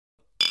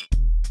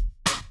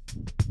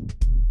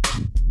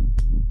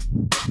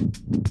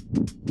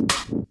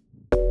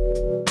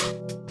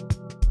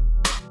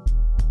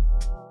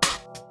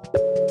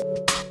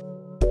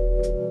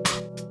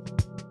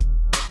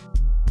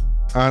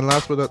And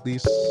last but not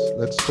least,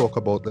 let's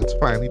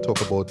finally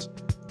talk about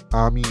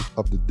Army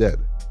of the Dead.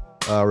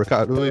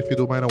 Ricardo, if you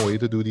don't mind, I want you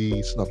to do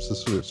the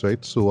synopsis for this,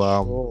 right? So,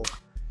 Oh,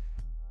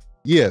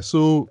 yeah,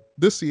 so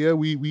this year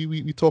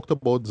we talked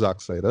about Zack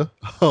Snyder,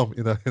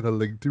 in a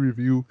lengthy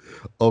review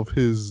of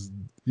his,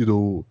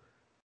 the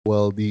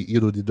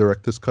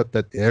director's cut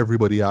that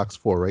everybody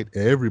asked for, right?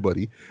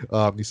 Everybody,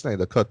 the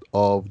Snyder cut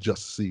of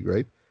Justice League,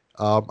 right?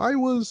 I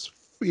was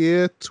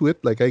fair to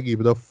it, like I gave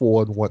it a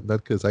 4 and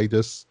whatnot, because I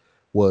just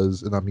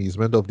was in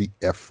amazement of the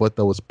effort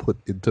that was put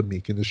into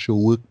making the show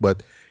work.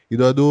 But I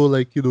know,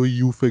 like,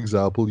 you, for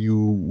example,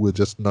 you were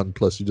just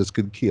nonplussed, you just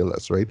couldn't care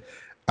less, right?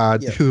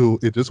 And yeah,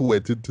 it just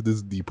went into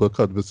this deeper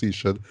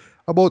conversation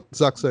about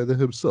Zack Snyder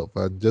himself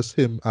and just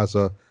him as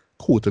a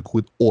quote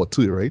unquote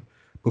author, right?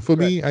 But for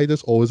right. me, I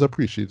just always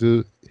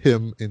appreciated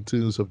him in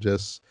terms of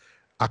just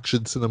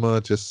action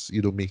cinema, just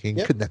making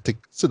Yep. kinetic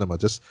cinema,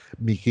 just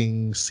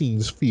making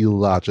scenes feel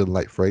larger than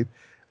life, right?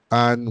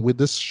 And with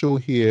this show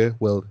here,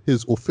 well,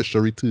 his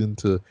official return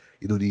to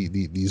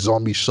the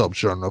zombie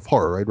subgenre of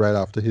horror, right? Right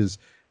after his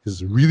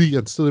really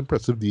and still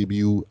impressive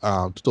debut,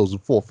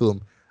 2004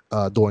 film,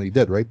 Dawn of the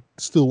Dead, right?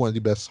 Still one of the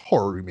best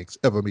horror remakes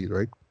ever made,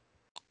 right?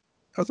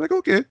 I was like,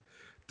 okay,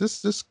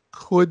 this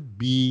could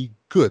be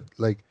good.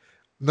 Like,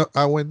 no,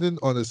 I went in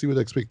honestly with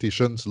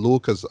expectations low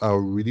because I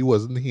really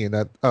wasn't hearing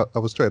that. I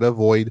was trying to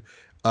avoid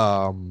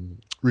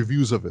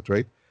reviews of it,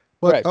 right?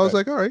 But Right, I was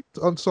right. like, all right,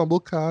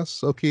 ensemble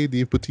cast, okay,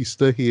 Dave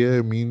Bautista here.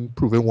 I mean,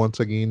 proving once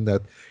again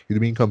that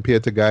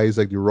compared to guys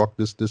like The Rock,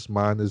 this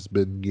man has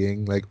been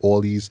getting like all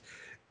these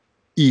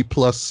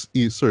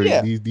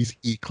Yeah. these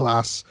E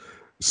class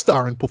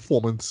starring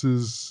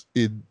performances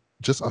in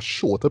just a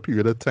shorter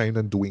period of time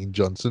than Dwayne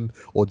Johnson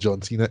or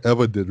John Cena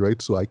ever did,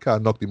 right? So I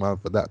can't knock him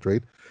out for that,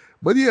 right?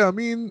 But yeah, I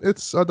mean,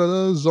 it's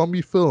another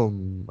zombie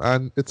film,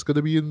 and it's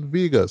gonna be in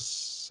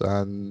Vegas,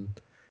 and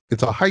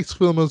it's a heist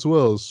film as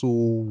well.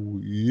 So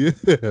yeah,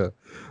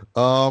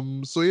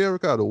 so yeah,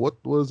 Ricardo, what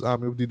was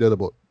Army of the Dead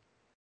about?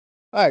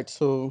 All right.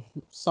 So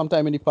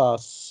sometime in the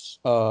past,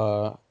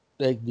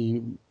 like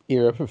the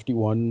Area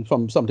 51,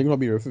 from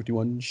Area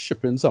 51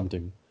 shipping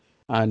something,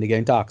 and they get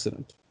into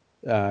accident,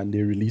 and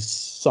they release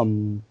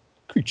some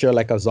creature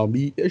like a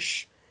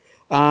zombie-ish,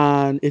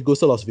 and it goes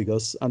to Las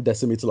Vegas and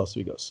decimates Las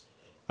Vegas.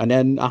 And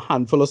then a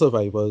handful of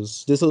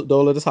survivors.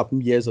 All of this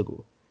happened years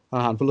ago.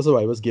 A handful of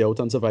survivors get out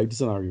and survive the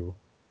scenario.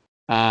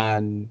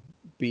 And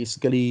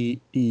basically,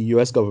 the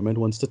U.S. government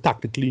wants to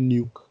tactically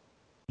nuke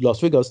Las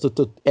Vegas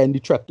to end the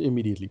threat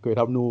immediately. Could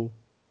have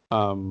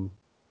um,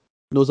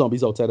 no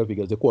zombies outside of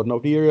Vegas. They cordon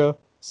off the area,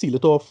 seal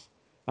it off,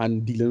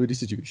 and dealing with the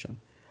situation.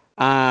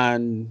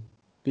 And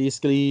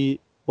basically,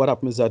 what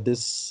happens is that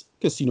this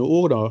casino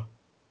owner,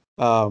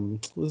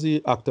 who's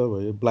the actor?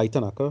 Blight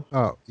Tanaka.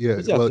 Oh yeah,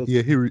 Who's the well actor?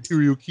 yeah,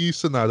 Hiroyuki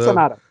Sanada,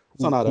 Sanada.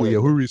 Sanada, right? who Yeah.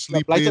 Yeah,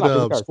 recently Blight played Tanaka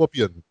is the character.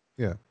 Scorpion.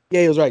 Yeah.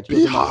 Yeah, he was right. He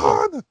was in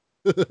that.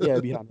 Yeah, Bihan! yeah,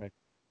 behind right.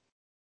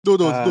 No,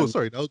 And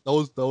sorry. That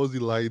was the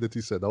line that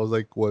he said. That was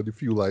like one of the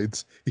few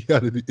lines he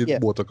had in yeah,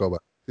 Mortal Kombat.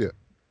 Yeah.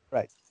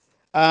 right.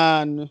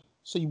 And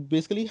so he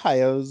basically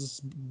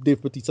hires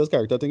Dave Bautista's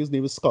character. I think his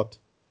name is Scott,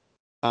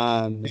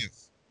 and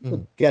Yes.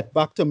 Mhm.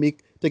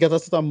 to get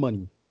us some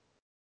money,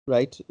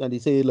 right? And they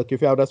say, look,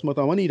 if you have that much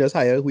money, just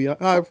hire who you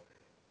have,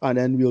 and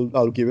then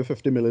I'll give you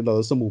 $50 million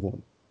to move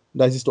on.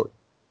 That's the story.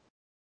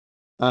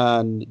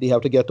 And they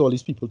have to get all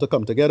these people to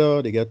come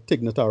together. They get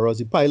Tig Notaro as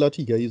the pilot.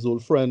 He get his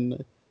old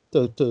friend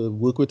to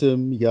work with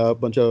him. He got a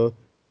bunch of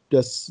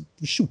just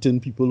shooting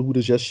people who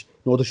just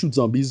know how to shoot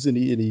zombies in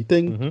the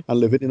thing Mhm. and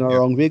living in and Yeah.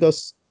 around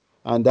Vegas.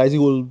 And that's the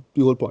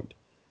whole point.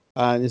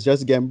 And it's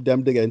just them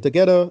getting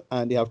together,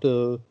 and they have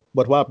to.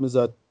 But what happens is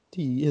that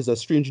he has a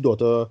strange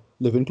daughter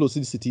living close to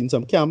the city in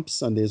some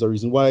camps, and there's a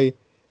reason why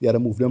they had to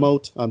move them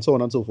out, and so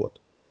on and so forth.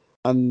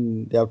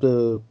 And they have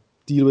to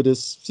deal with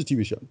this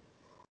situation.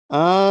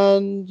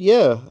 And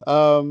yeah,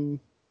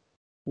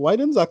 why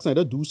didn't Zack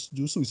Snyder do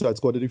Suicide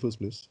Squad in the first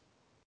place?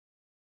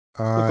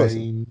 Good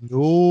question. I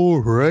know,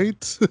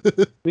 right?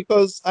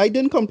 Because I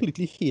didn't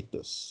completely hate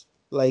this.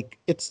 Like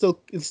it's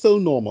still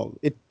normal.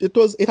 It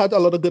had a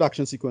lot of good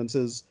action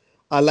sequences.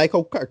 I like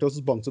how characters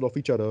bounced off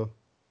each other.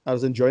 I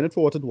was enjoying it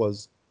for what it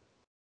was.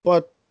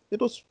 But it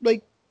was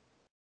like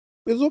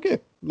it was okay.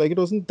 Like it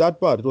wasn't that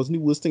bad. It wasn't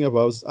the worst thing ever.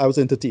 I was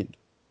entertained.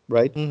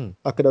 Right? Mhm.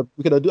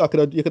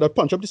 You could have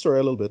punched up the story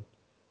a little bit.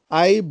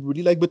 I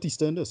really like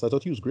Batista in this. I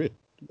thought he was great.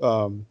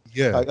 Um,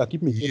 Yeah. I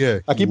keep making, Yeah,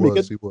 I he keep was.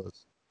 making, He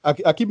was.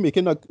 I keep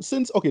making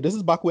since okay, this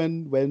is back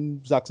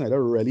when Zack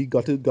Snyder really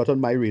got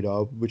on my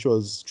radar, which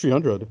was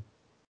 300.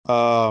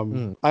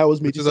 Mm. I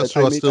always made Which is this. a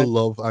I show I made, still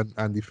love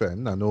and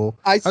defend. I know.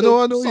 I I know. still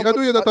I know somewhat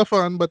you're not a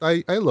fan, but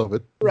I love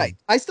it. right.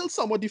 I still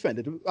somewhat defend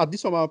it, at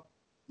least from a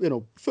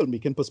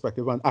filmmaking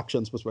perspective and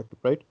actions perspective,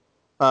 right?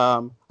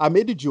 I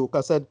made the joke.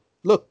 I said,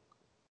 look,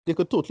 they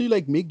could totally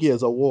like make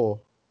Gears of War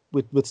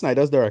with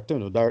Snyder's director,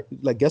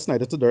 like get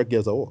Snyder to direct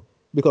Gears of War,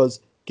 because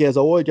Gears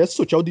of War just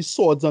switch out the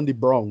swords and the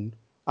brown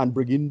and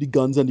bring in the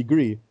guns and the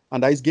gray,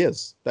 and that is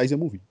Gears. That is a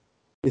movie.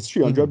 It's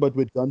 300, Mhm. but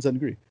with guns and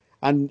gray.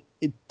 And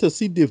to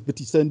see Dave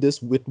Bautista in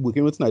this with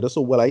working with Snyder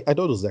so well, I thought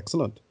it was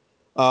excellent.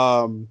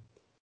 Um,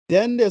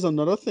 then there's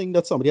another thing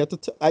that somebody had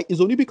to. It's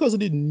only because of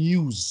the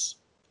news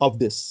of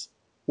this,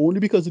 only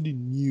because of the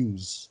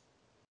news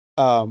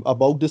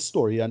about this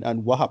story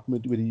and what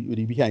happened with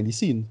the behind the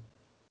scene.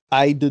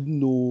 I didn't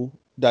know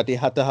that they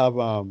had to have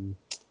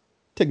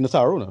Tig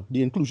Notaro now.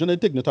 The inclusion of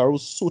Tig Notaro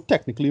was so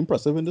technically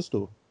impressive in this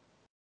store.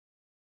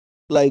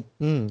 Like,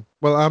 Well,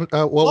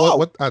 wow.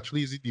 what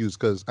actually is it used?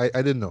 Because I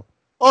didn't know.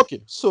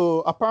 Okay,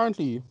 so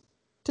apparently,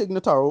 Tig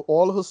Notaro,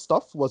 all her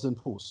stuff was in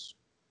post.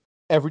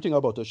 Everything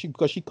about her.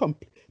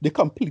 They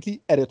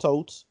completely edit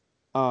out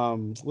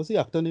what's the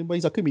actor name? But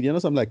he's a comedian or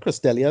something like Chris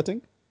Delia, I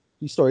think.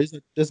 These stories.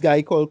 This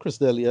guy called Chris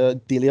Delia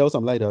or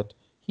something like that.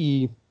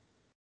 He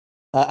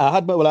I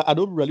had my well, I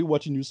don't really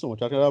watch news so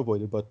much. I try to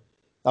avoid it, but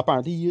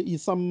apparently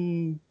he's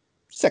some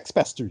sex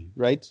pestery,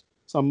 right?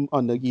 Some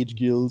underage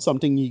girl,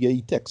 something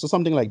he texts or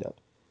something like that.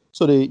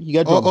 So he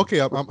get Oh, drummed. okay.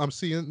 I'm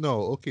seeing.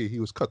 No, okay. He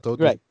was cut out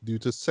Right, due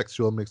to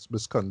sexual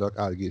misconduct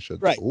allegations.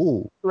 right,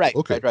 Oh, right,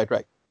 okay. right, right,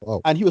 right.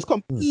 Wow. And he was Hmm.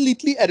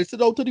 completely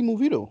edited out of the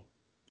movie though.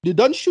 They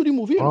don't shoot the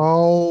movie,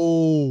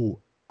 Oh,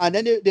 and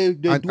then they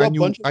do a and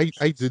you, bunch of I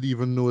reshoots. didn't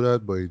even know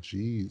that, boy.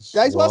 Jeez.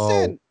 That's what I'm Wow.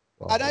 saying.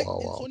 Wow. And Wow.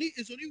 Wow.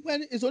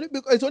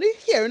 it's only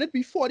hearing it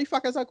before the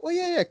fact I was like, oh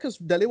yeah, yeah, because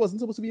Dele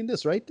wasn't supposed to be in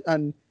this, right?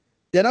 And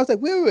then I was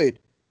like, wait.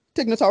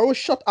 Tig Notaro was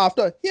shot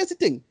after. Here's the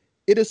thing.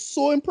 It is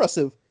so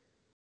impressive.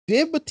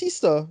 Dave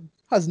Batista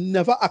has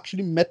never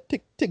actually met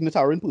Tig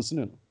Notaro in person.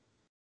 You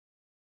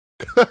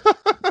know?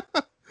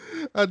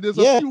 And there's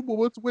a Yeah. few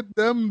moments with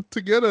them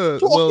together.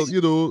 Well,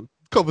 Talking.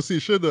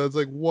 conversation. I was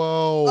like, I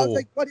was wow.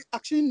 like, but it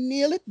actually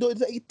nailed it. Though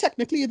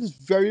technically, it is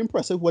very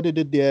impressive what they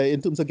did there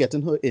in terms of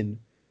getting her in.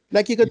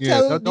 Like you could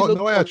Yeah. tell the little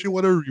Now I actually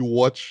want to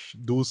rewatch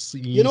those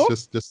you scenes. know,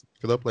 Just pick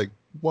it up. Like,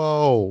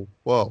 wow.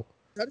 Wow.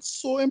 that's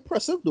so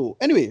impressive though.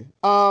 Anyway,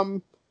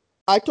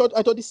 I thought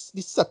the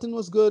setting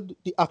was good.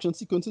 The action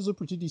sequences were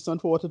pretty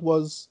decent for what it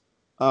was.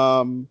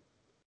 Um,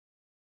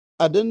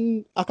 I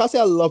can't say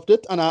I loved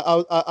it, and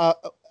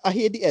I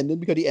hate the ending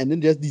because the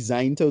ending just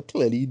designed to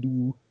clearly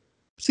do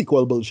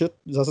sequel bullshit.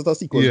 Just a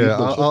sequel bait Yeah.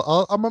 bullshit.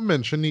 I'm gonna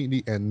mention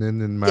the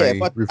ending in Yeah, my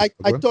but review.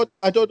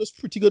 I thought it was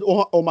pretty good.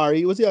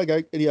 Omari was the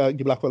guy,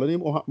 the black fellow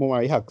name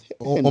Omari Henderson.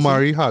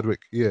 Omari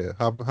Hardwick. Yeah.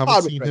 Haven't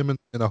Hardwick, seen right? him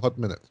in a hot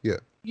minute. Yeah.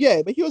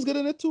 Yeah, but he was good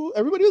in it too.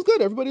 Everybody was good.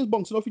 Everybody was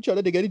bouncing off each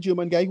other. They get the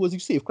German guy who was a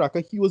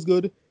safecracker. He was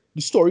good.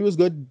 The story was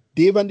good.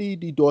 Dave and the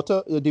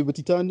daughter, David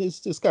Tita and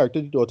his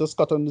character, the daughter,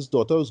 Scott and his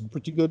daughter was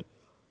pretty good.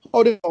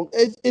 How they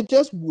it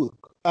just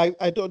worked. I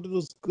thought it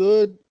was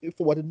good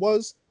for what it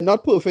was.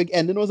 Not perfect.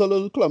 Ending was a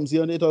little clumsy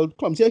and it all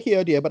clumsier here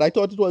or there, but I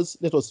thought it was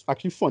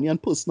actually funny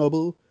and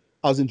personable.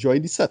 I was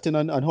enjoying the setting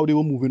and how they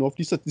were moving off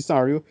the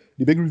scenario.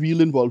 The big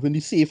reveal involving the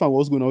safe and what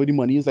was going on with the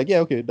money is like, yeah,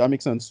 okay, that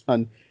makes sense.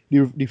 And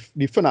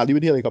the finale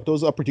with the helicopter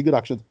was a pretty good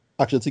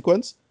action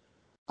sequence.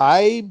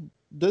 I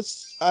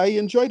I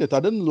enjoyed it. I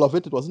didn't love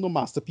it. It wasn't no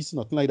masterpiece or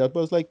nothing like that, but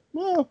I was like,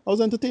 well, I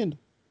was entertained.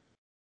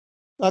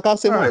 I can't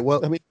say All right. more.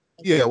 Well. I mean,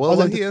 Yeah. I was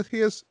Well. entertained.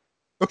 Here's.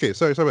 Okay.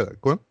 Sorry about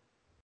that. Go on.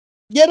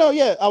 Yeah, no,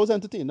 yeah, I was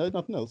entertained.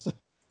 Nothing else.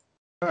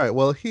 All right.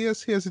 Well,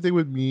 here's the thing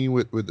with me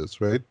with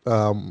this, right?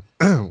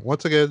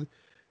 Once again,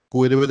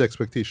 go in with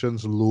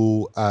expectations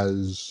low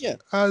Yeah,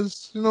 I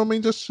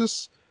mean,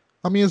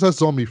 I mean, it's a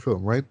zombie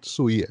film, right?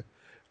 So yeah.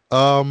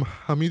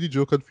 I made the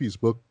joke on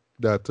Facebook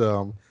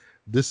that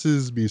this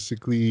is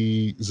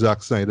basically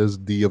Zack Snyder's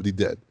Day of the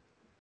Dead,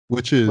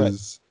 which right.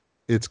 is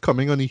it's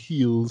coming on the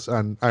heels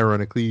and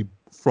ironically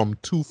from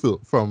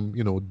from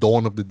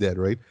Dawn of the Dead,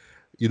 right?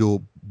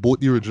 Both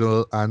the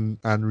original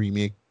and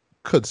remake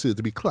considered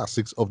to be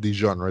classics of the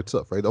genre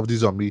itself, right? Of the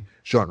zombie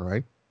genre,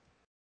 right?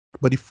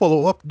 But the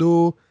follow up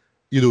though,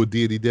 Day of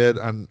the Dead,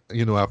 and I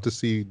have to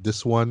say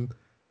this one,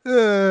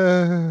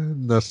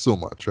 not so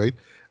much, right?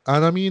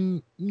 And I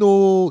mean,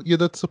 no, you're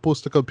not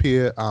supposed to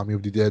compare Army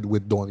of the Dead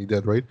with Dawn of the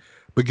Dead, right?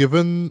 But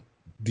given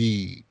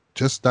the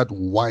just that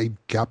wide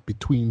gap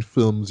between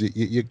films,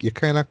 you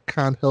kind of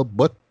can't help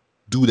but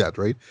do that,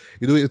 right?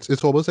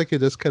 It's almost like you're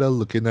just kind of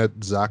looking at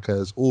Zack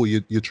as, oh,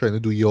 you're trying to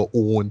do your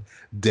own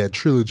Dead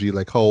trilogy,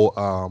 like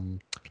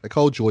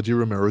how Georgie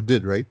Romero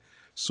did, right?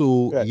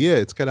 So Right. yeah,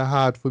 it's kind of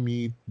hard for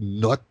me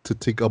not to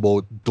think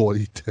about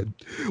Dolly Dead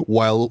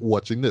while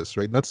watching this,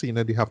 right? Not saying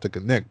that they have to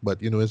connect, but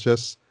it's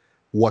just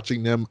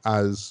watching them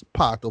as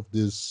part of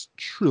this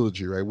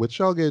trilogy, right? Which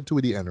I'll get to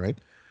at the end, right?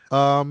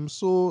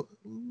 So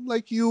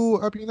like you,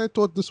 I mean, I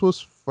thought this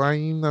was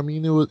fine. I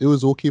mean, it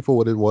was okay for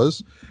what it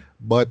was,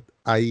 but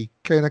I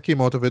kind of came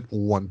out of it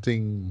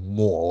wanting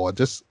more.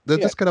 That Yeah.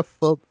 just kind of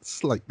felt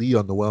slightly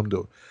underwhelmed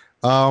though.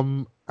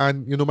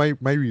 And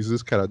my reason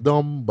is kind of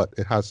dumb, but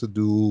it has to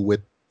do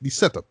with the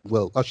setup.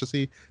 Well, I should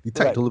say the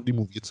Right. title of the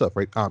movie itself,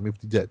 right? Army of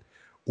the Dead.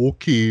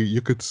 Okay,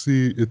 you could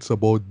say it's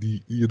about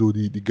the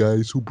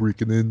guys who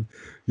breaking in,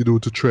 to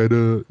try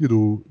to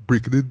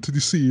breaking into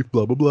the safe,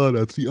 blah blah blah.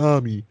 That's the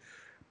army.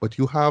 But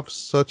you have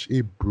such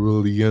a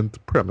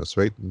brilliant premise,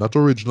 right? Not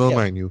original, Yeah.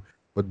 mind you,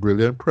 but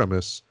brilliant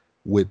premise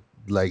with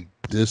like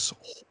this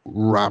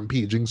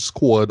rampaging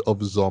squad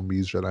of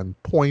zombies, right?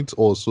 And point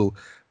also.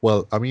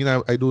 Well, I mean,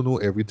 I don't know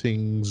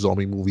everything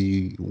zombie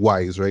movie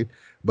wise, right?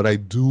 But I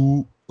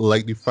do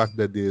like the fact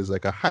that there's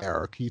like a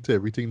hierarchy to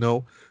everything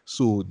now.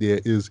 So there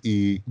is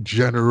a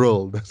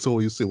general. That's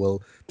all you say.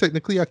 Well,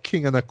 technically a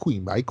king and a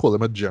queen, but I call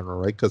him a general,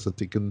 right? Because I'm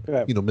thinking,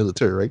 Right.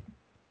 military, right?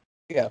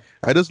 Yeah.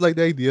 I just like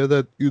the idea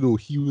that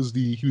he was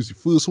the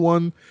first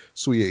one,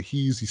 so yeah,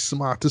 he's the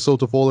smartest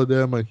out of all of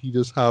them, and he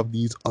just have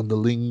these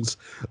underlings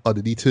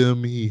underneath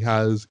him. He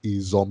has a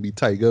zombie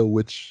tiger,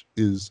 which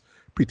is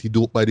pretty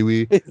dope, by the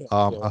way. Yeah.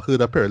 I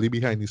heard apparently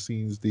behind the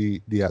scenes, they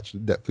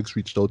actually Netflix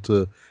reached out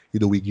to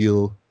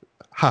Wigil,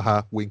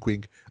 haha, wink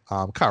wink,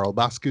 Carol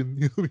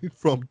Baskin,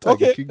 from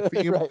Tiger Okay. King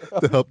fame Right.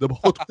 to help them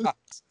out with it.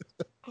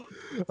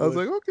 I was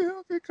Good. like,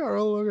 okay,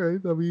 Carol, all right.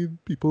 I mean,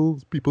 people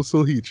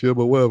still hate you,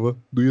 but whatever.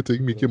 Do your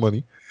thing, make your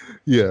money.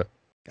 Yeah.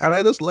 And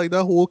I just like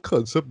that whole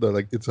concept that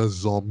like it's a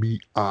zombie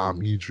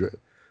army dread.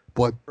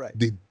 But Right.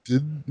 they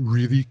didn't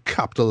really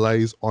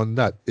capitalize on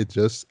that. It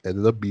just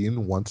ended up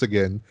being once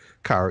again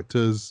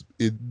characters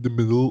in the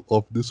middle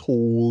of this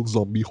whole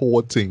zombie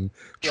horde thing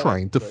Right.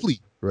 trying to Right.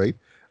 flee, right?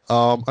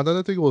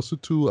 Another thing also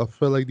too, I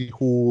felt like the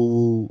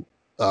whole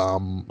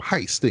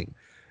heist thing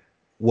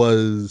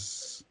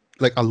was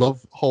like I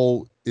love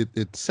how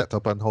it set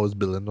up and how it's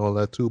built and all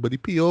that too. But the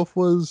payoff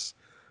was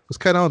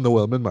kind of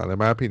underwhelming, man, in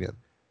my opinion.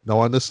 Now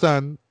I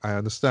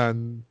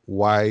understand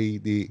why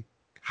they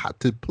had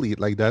to play it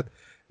like that.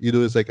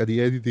 It's like at the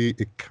end of the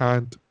day, it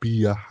can't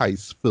be a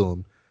heist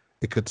film.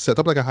 It could set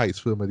up like a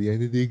heist film. At the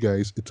end of the day,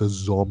 guys, it's a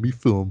zombie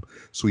film.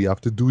 So you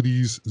have to do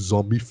these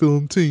zombie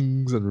film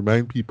things and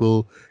remind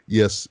people,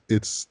 yes,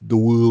 it's the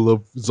world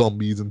of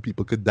zombies and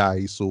people could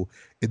die. So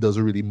it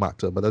doesn't really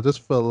matter. But I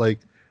just felt like,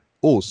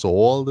 oh, so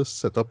all this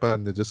setup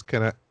and it just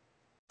kind of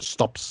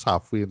stops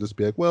halfway and just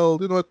be like, well,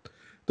 you know what?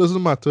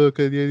 Doesn't matter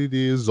because at the end of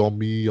the day,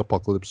 zombie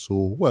apocalypse, so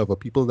whatever,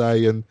 people die,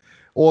 and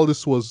all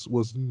this was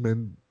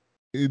meant.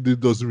 It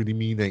doesn't really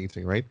mean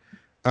anything, right?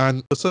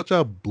 And it's such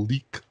a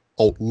bleak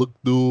outlook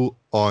though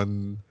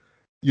on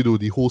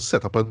the whole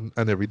setup and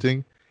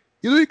everything.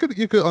 You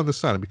could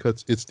understand it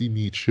because it's the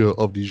nature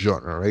of the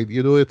genre, right?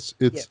 Yeah. It's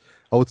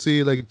I would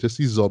say like just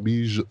the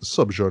zombie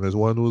subgenres,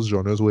 one of those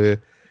genres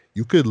where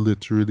you could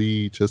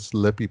literally just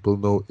let people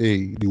know,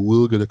 hey, the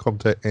world gonna come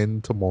to an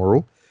end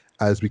tomorrow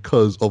as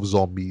because of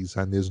zombies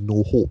and there's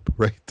no hope,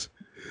 right?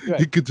 You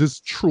Right. could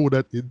just throw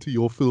that into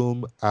your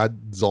film, add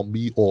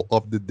zombie or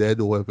of the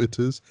dead or whatever it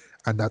is,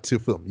 and that's your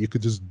film. You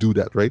could just do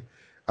that, right?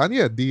 And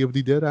yeah, Day of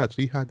the Dead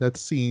actually had that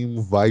same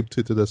vibe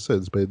to it in a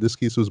sense, but in this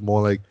case it was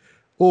more like,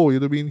 oh,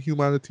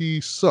 humanity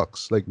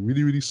sucks, like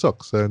really, really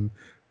sucks, and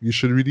you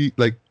should really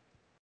like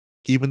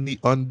even the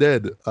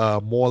undead are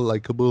more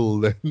likable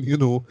than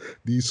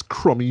these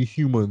crummy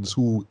humans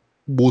who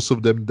most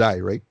of them die,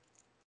 right?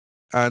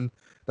 And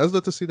that's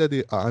not to say that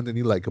there aren't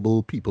any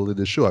likable people in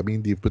the show. I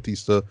mean, Dave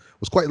Bautista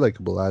was quite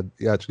likable, and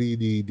actually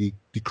the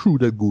crew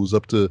that goes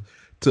up to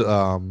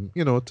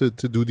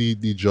do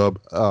the job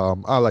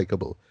are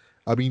likable.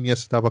 I mean,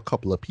 yes, they have a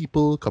couple of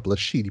people, a couple of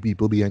shady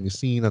people behind the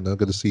scene. I'm not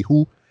gonna say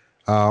who,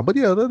 but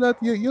yeah, other than that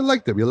you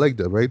like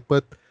them, right?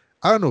 But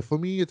I don't know. For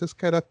me, it just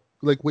kind of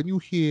like when you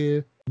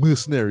hear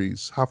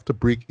mercenaries have to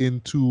break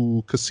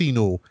into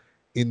casino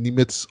in the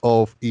midst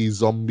of a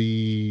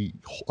zombie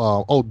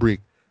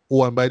outbreak.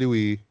 Oh, and by the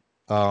way,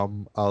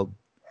 I'll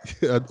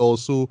and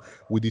also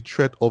with the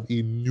threat of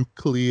a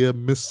nuclear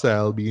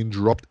missile being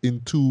dropped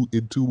into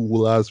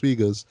Las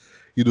Vegas,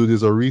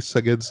 there's a race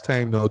against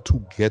time now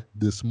to get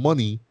this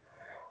money.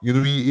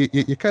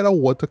 You kind of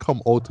want to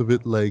come out of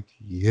it like,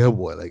 yeah,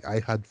 boy, like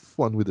I had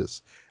fun with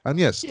this. And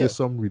yes, Yeah. there's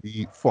some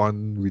really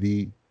fun,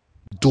 really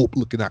dope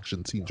looking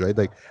action scenes, right?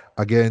 Like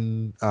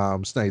again,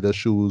 Snyder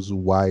shows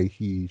why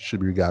he should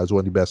be regarded as one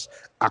of the best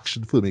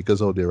action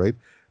filmmakers out there, right?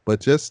 But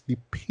just the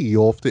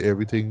payoff to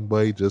everything,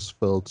 boy, just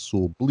felt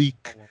so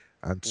bleak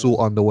and Yeah. so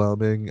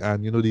underwhelming.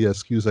 And the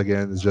excuse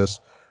again is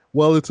just,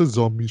 well, it's a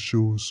zombie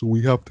show, so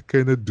we have to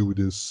kind of do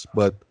this.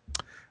 But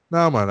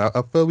nah, man, I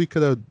felt we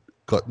could have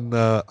gotten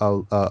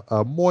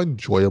a more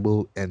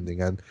enjoyable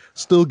ending and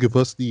still give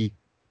us the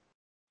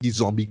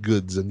zombie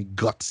goods and the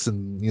guts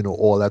and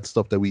all that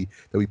stuff that we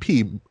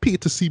pay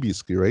to see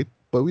basically, right?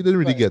 But we didn't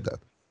really Right. get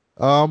that.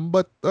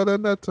 But other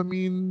than that, I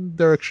mean,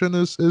 direction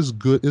is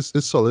good, is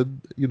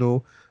solid.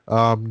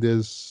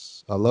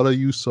 There's a lot of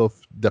use of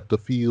depth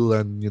of field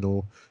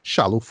and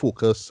shallow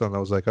focus, and I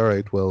was like, all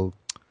right, well,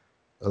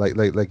 like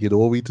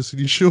wait to see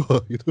the show,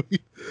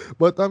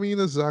 But I mean,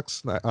 it's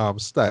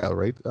style,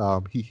 right?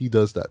 He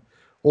does that.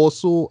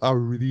 Also, I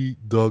really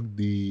dug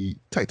the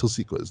title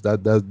sequence.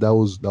 That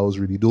was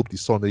really dope. The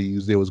song that he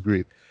used there was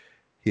great.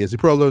 Here's the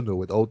problem though,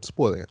 without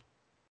spoiling it.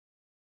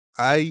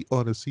 I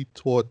honestly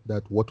thought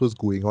that what was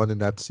going on in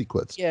that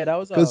sequence, Yeah.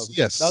 because That was a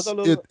yes,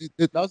 little.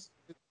 it That was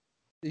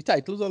the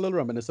title's a little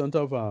reminiscent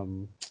of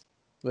what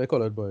do you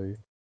call it, boy?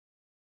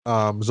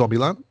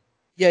 Zombieland.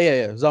 Yeah. Yeah.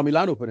 Yeah.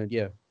 Zombieland opening.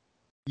 Yeah.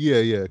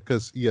 Yeah,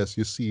 because yes,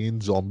 you're seeing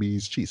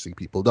zombies chasing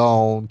people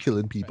down,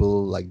 killing Right.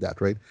 people like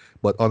that, right?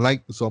 But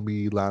unlike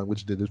Zombieland,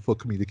 which did it for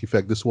comedic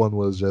effect, this one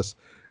was just,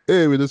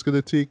 hey, we're just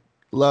gonna take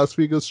Las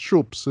Vegas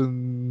troops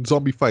and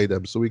zombify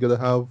them. So we're gonna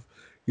have,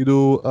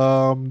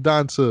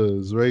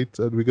 dancers, right?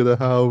 And we're gonna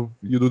have,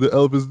 the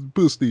Elvis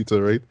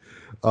impersonator, right?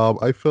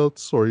 I felt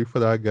sorry for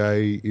that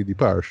guy in the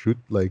parachute.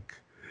 Like,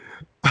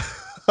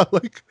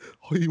 like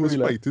how he was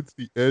Really? fighting to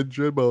the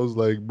engine, but I was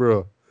like,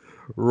 bruh,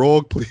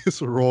 wrong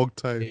place, wrong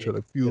time. Hey, Trying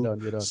to you're feel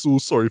done. You're done. so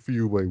sorry for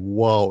you, like,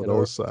 wow, that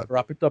was sad.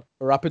 Wrap it up.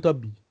 Wrap it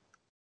up, B.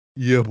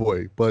 Yeah,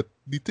 boy. But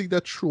the thing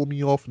that threw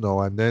me off now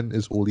and then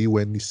is only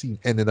when the scene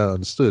ended, I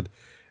understood,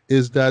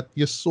 is that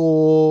you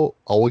saw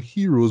our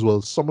heroes,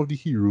 well, some of the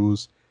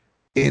heroes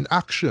in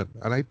action.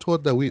 And I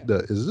thought that, wait,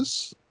 is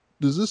this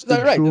Is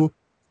that right? intro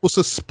supposed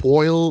to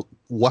spoil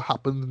what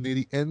happened near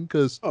the end?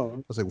 Because I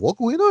Oh, was like, what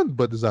going on?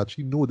 But there's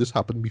actually no, this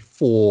happened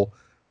before,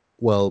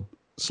 well,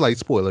 slight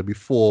spoiler,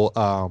 before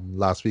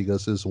Las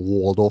Vegas is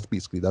walled off,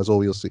 basically. That's all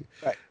we'll see.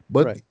 right.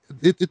 But Right.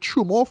 it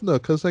threw me off now,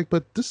 because like,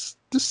 but this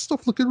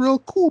stuff looking real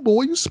cool, but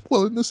why are you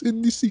spoiling this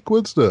in the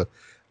sequence there?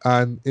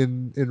 And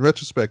in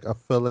retrospect, I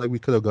felt like we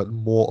could have gotten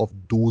more of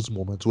those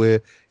moments where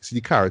you see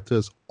the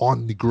characters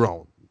on the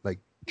ground, like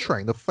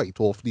trying to fight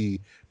off the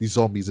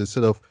zombies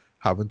instead of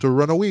having to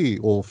run away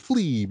or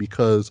flee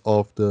because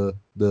of the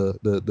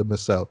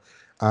missile.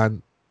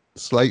 And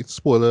slight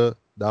spoiler,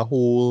 that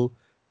whole,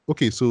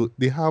 okay, so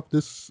they have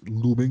this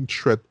looming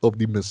threat of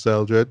the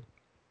missile, Dread,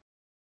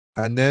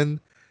 and then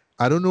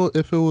I don't know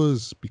if it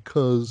was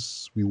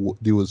because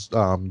there was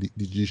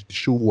the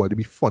show wanted to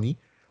be funny,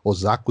 or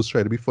Zach was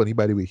trying to be funny.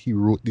 By the way, he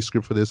wrote the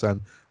script for this,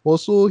 and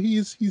also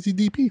he's the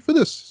DP for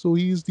this, so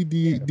he's the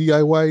Yeah.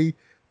 DIY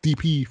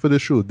DP for the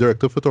show,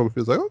 director of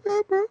photography. Is like,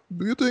 okay, bro,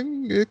 do you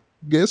think? I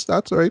guess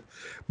that's all right.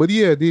 But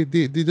yeah, they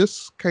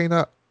just kind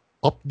of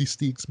up the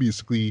stakes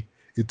basically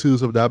in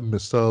terms of that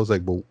missile. I was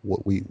like, but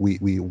what we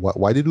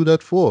why they do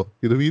that for?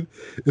 You know what I mean?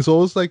 It's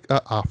always like an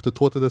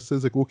afterthought that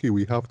says like, okay,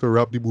 we have to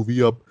wrap the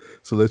movie up,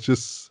 so let's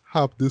just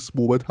have this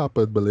moment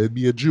happen, but let it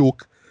be a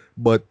joke,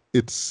 but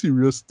it's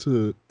serious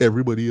to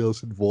everybody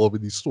else involved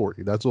in the story.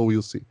 That's all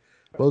we'll see.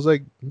 But I was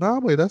like, nah,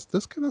 boy, that's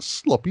kind of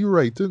sloppy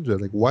writing, Jen.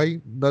 Like, why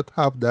not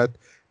have that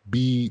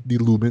be the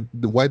lumen?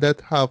 Why that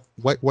have?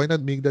 Why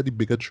not make that the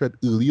bigger threat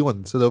early on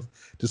instead of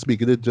just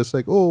making it just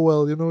like, oh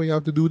well, you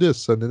have to do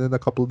this, and then in a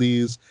couple of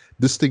days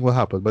this thing will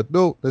happen. But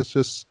no, let's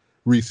just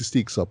raise the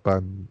stakes up,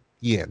 and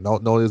yeah, now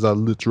there's a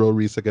literal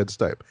race against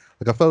time.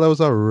 Like I felt that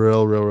was a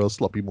real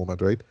sloppy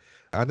moment, right?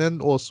 And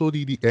then also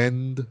the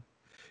end,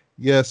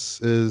 yes,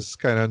 is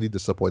kind of on the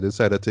disappointed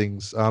side of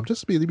things.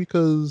 Just mainly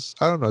because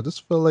I don't know, I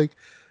just felt like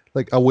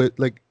I would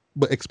like,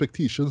 but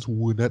expectations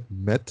were not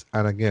met,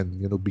 and again,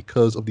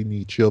 because of the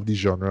nature of the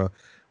genre,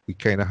 we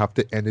kind of have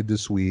to end it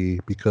this way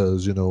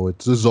because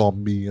it's a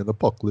zombie and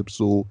apocalypse,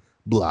 so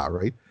blah,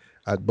 right?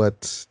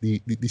 But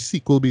the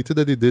sequel beta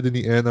that they did in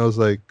the end, I was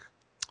like,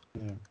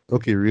 Yeah.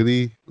 okay,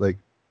 really, like,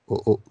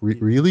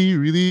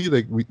 really,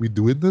 like we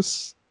doing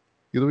this?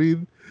 You know what I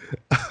mean?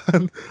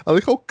 And I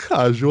like how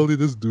casual they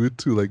just do it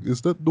too. Like,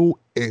 it's not no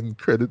end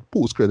credit,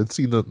 post credit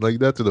scene, nothing like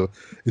that.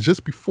 It's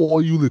just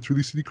before you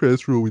literally see the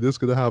credits roll, we're just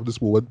gonna have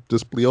this moment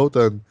just play out,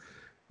 and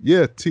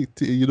yeah,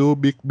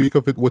 make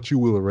of it what you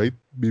will, right?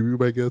 Maybe we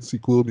might get a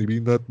sequel,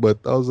 maybe not. But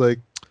I was like,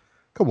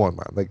 come on,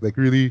 man, like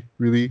really,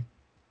 really.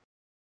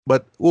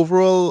 But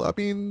overall, I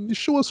mean, the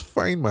show was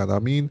fine, man. I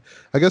mean,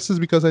 I guess it's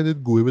because I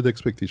didn't go in with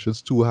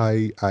expectations too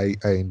high. I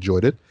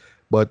enjoyed it,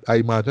 but I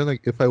imagine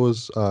like if I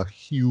was a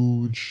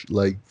huge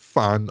like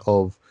fan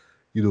of,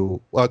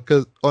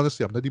 because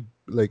honestly, I'm not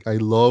like I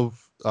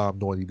love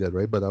Naughty Dead,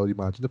 right? But I would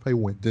imagine if I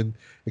went in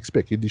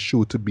expecting the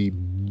show to be,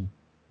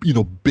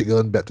 bigger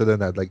and better than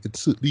that. Like it's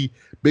certainly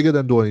bigger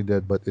than Naughty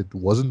Dead, but it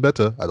wasn't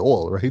better at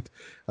all, right?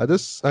 I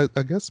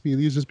guess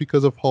maybe it's just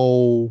because of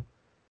how,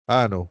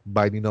 I don't know,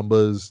 by the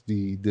numbers,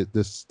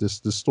 this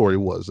story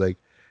was like,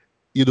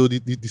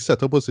 the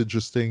setup was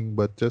interesting,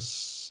 but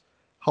just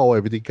how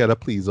everything kind of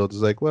plays out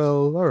is like,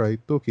 well, all right,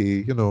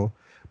 okay.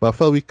 But I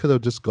felt we could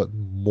have just gotten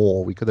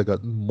more. We could have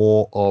gotten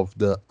more of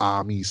the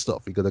army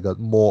stuff. We could have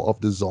gotten more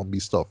of the zombie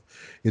stuff.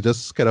 It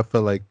just kind of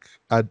felt like,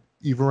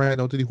 even right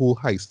now, to the whole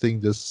heist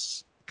thing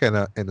just kind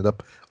of ended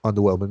up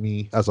underwhelming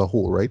me as a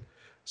whole, right?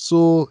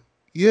 So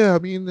yeah, I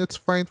mean, it's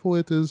fine for what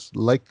it is.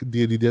 Like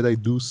Daily Dead, I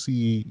do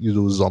see,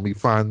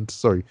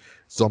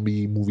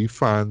 zombie movie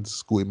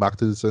fans going back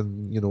to this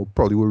and,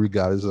 probably will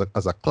regard it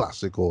as a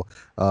classic or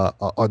a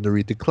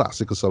underrated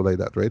classic or something like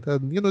that, right?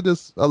 And,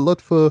 there's a lot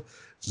for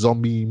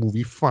zombie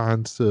movie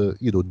fans to,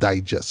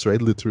 digest,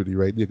 right? Literally,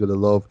 right? You're going to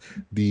love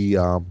the,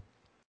 um,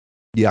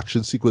 the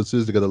action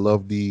sequences. They're gonna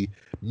love the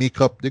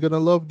makeup. They're gonna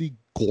love the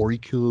gory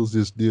kills.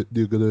 They're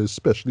gonna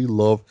especially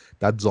love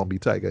that zombie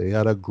tiger. He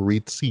had a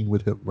great scene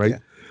with him, right?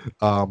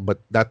 Yeah.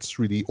 But that's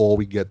really all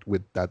we get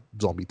with that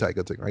zombie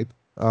tiger thing, right?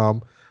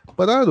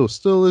 But I don't know.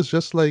 Still, it's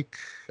just like,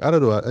 I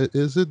don't know.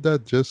 Is it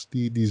that just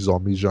the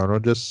zombie genre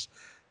just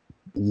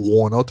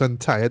worn out and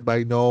tired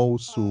by now?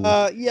 So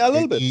Yeah, a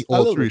little bit. any A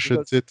little bit. alteration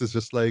Because to it is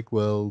just like,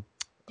 well,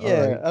 all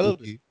yeah, right, a little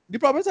bit. okay, The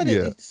problem is that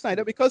yeah,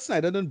 Snyder, because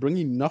Snyder didn't bring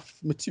enough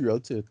material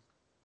to it.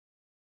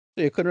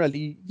 So you couldn't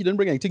really, he didn't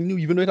bring anything new,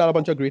 even though it had a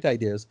bunch of great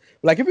ideas.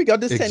 Like if we got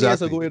this 10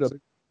 years exactly, ago,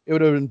 it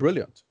would have been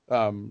brilliant.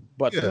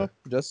 But yeah,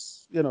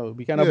 just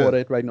we can't yeah. afford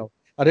it right now.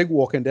 I think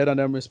Walking Dead and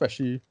them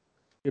especially,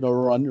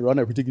 run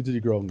everything into the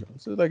ground.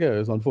 So like, yeah,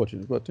 it's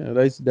unfortunate, but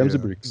that's them's the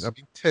Yeah, breaks. I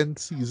mean, 10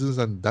 seasons,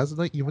 and that's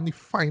not even the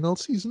final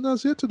season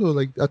as yet to do.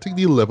 Like, I think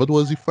the 11th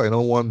was the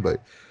final one, but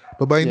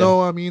by Yeah,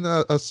 now, I mean,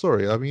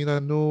 sorry, I mean, I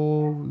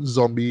know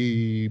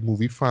zombie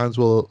movie fans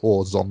will,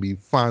 or zombie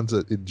fans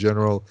in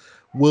general,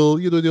 will,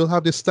 they'll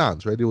have their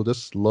stance, right? They will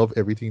just love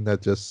everything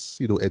that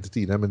just,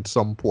 entertain them at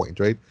some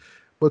point, right?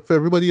 But for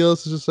everybody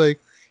else, it's just like,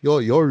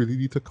 y'all really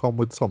need to come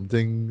with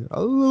something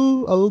a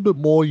little bit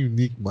more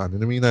unique, man. You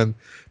know what I mean? And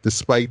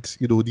despite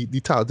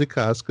the talented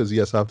cast, because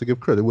yes, I have to give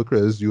credit where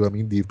credit is due. I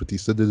mean, Dave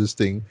Bautista did his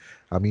thing.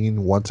 I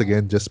mean, once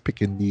again, just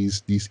picking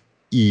these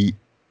E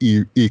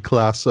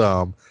class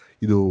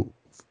you know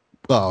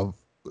uh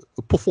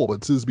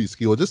performances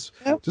basically, or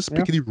yeah, just yeah,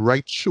 picking the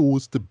right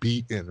shows to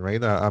be in,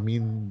 right? I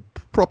mean,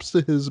 props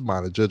to his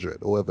manager, Dredd,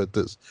 or whoever it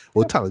is,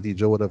 or yeah, talent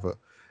agent, whatever.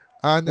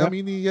 And I yeah.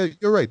 mean, yeah,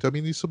 you're right. I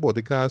mean, he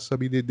supported cast. I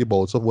mean, they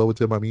bounced off well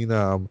with him. I mean,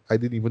 I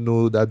didn't even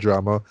know that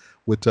drama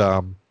with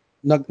yeah,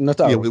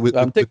 Nataro.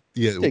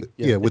 yeah, Tick,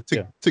 with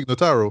yeah, Tig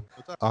Notaro.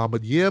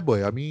 But yeah,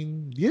 boy, I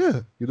mean,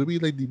 yeah, you know what I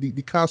mean? Like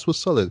the cast was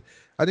solid.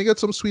 I think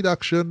it's some sweet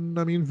action.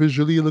 I mean,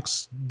 visually it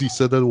looks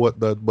decent and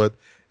whatnot, but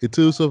in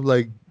terms of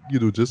like,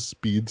 just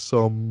being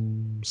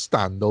some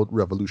standout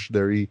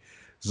revolutionary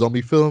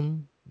zombie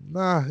film,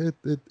 nah,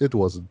 it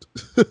wasn't,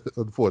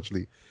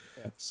 unfortunately.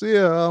 yeah. So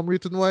yeah,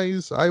 rating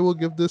wise, I will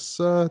give this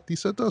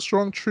decent a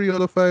strong 3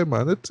 out of 5,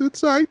 man.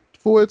 It's alright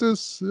for what it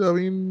is. I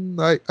mean,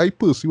 I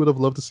personally would have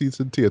loved to see it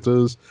in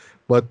theaters,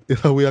 but in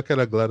a way, I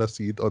kind of glad I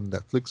see it on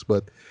Netflix.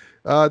 But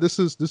this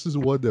is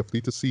one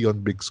definitely to see on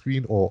big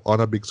screen, or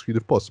on a big screen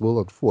if possible.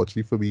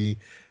 Unfortunately for me,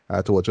 I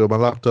had to watch it on my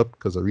laptop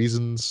because of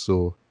reasons.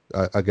 So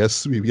I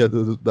guess maybe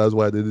that's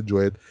why I didn't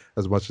enjoy it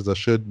as much as I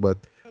should. But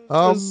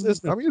I mean,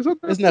 it's on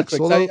It's Netflix. Netflix.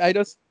 All I, I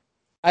just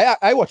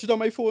I watch it on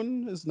my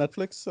phone. It's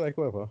Netflix, like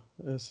whatever.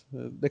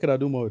 They could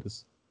do more with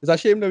this. It's a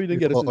shame that we didn't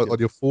get this in on theaters.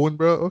 your phone,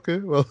 bro. Okay,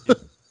 well. Yeah,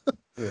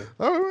 yeah.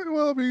 All right,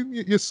 well, I mean,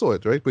 you saw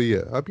it, right? But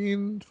yeah, I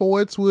mean, for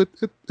what it's worth,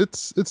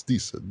 it's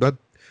decent.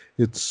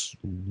 It's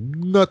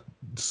not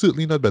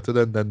certainly not better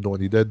than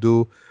Donnie Dead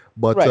do.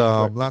 But Right,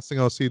 right. last thing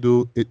I'll say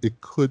though, it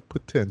could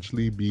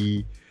potentially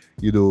be,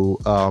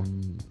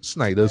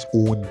 Snyder's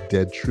own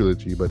Dead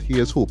trilogy. But he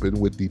is hoping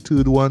with the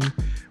third one,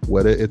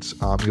 whether it's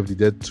Army of the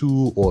Dead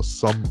 2 or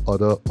some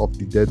other of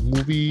the Dead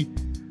movie,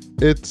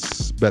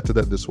 it's better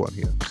than this one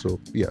here. So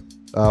yeah,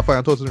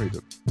 final thoughts and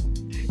rating.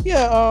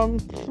 Yeah,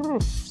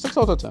 6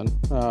 out of 10.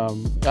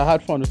 I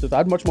had fun with it. I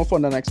had much more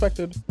fun than I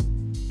expected,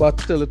 but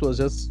still, it was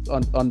just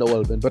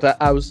underwhelming.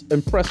 But I was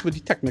impressed with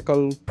the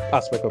technical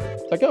aspect of it.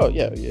 It's like, oh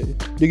yeah, yeah,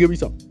 they give me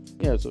some.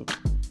 Yeah, so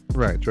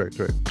Right.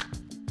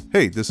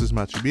 Hey, this is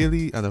Matthew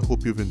Bailey, and I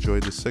hope you've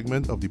enjoyed this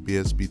segment of the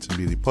BS Beats and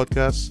Bailey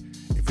podcast.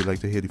 If you'd like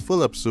to hear the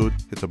full episode,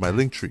 hit up my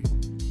link tree.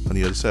 On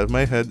the other side of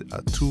my head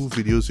are 2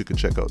 videos you can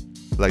check out.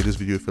 Like this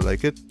video if you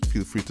like it,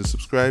 feel free to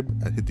subscribe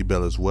and hit the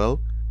bell as well.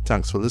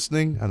 Thanks for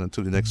listening, and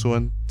until the next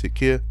one, take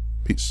care,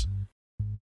 peace.